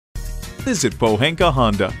Visit Pohanka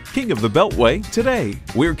Honda, King of the Beltway, today.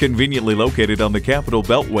 We're conveniently located on the Capitol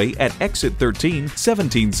Beltway at Exit 13,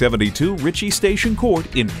 1772 Ritchie Station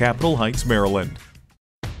Court in Capitol Heights, Maryland.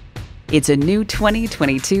 It's a new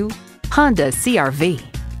 2022 Honda CR-V.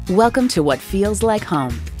 Welcome to what feels like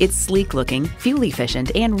home. It's sleek-looking,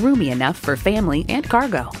 fuel-efficient, and roomy enough for family and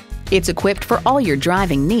cargo. It's equipped for all your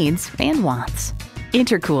driving needs and wants.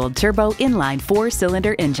 Intercooled turbo inline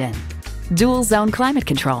 4-cylinder engine, dual-zone climate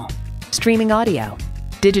control, streaming audio,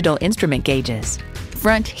 digital instrument gauges,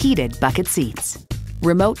 front heated bucket seats,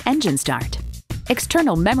 remote engine start,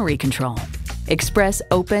 external memory control, express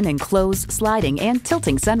open and close sliding and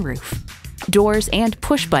tilting sunroof, doors and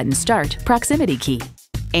push-button start proximity key,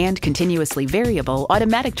 and continuously variable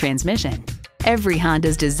automatic transmission. Every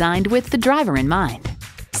Honda's designed with the driver in mind.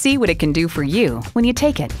 See what it can do for you when you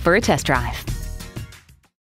take it for a test drive.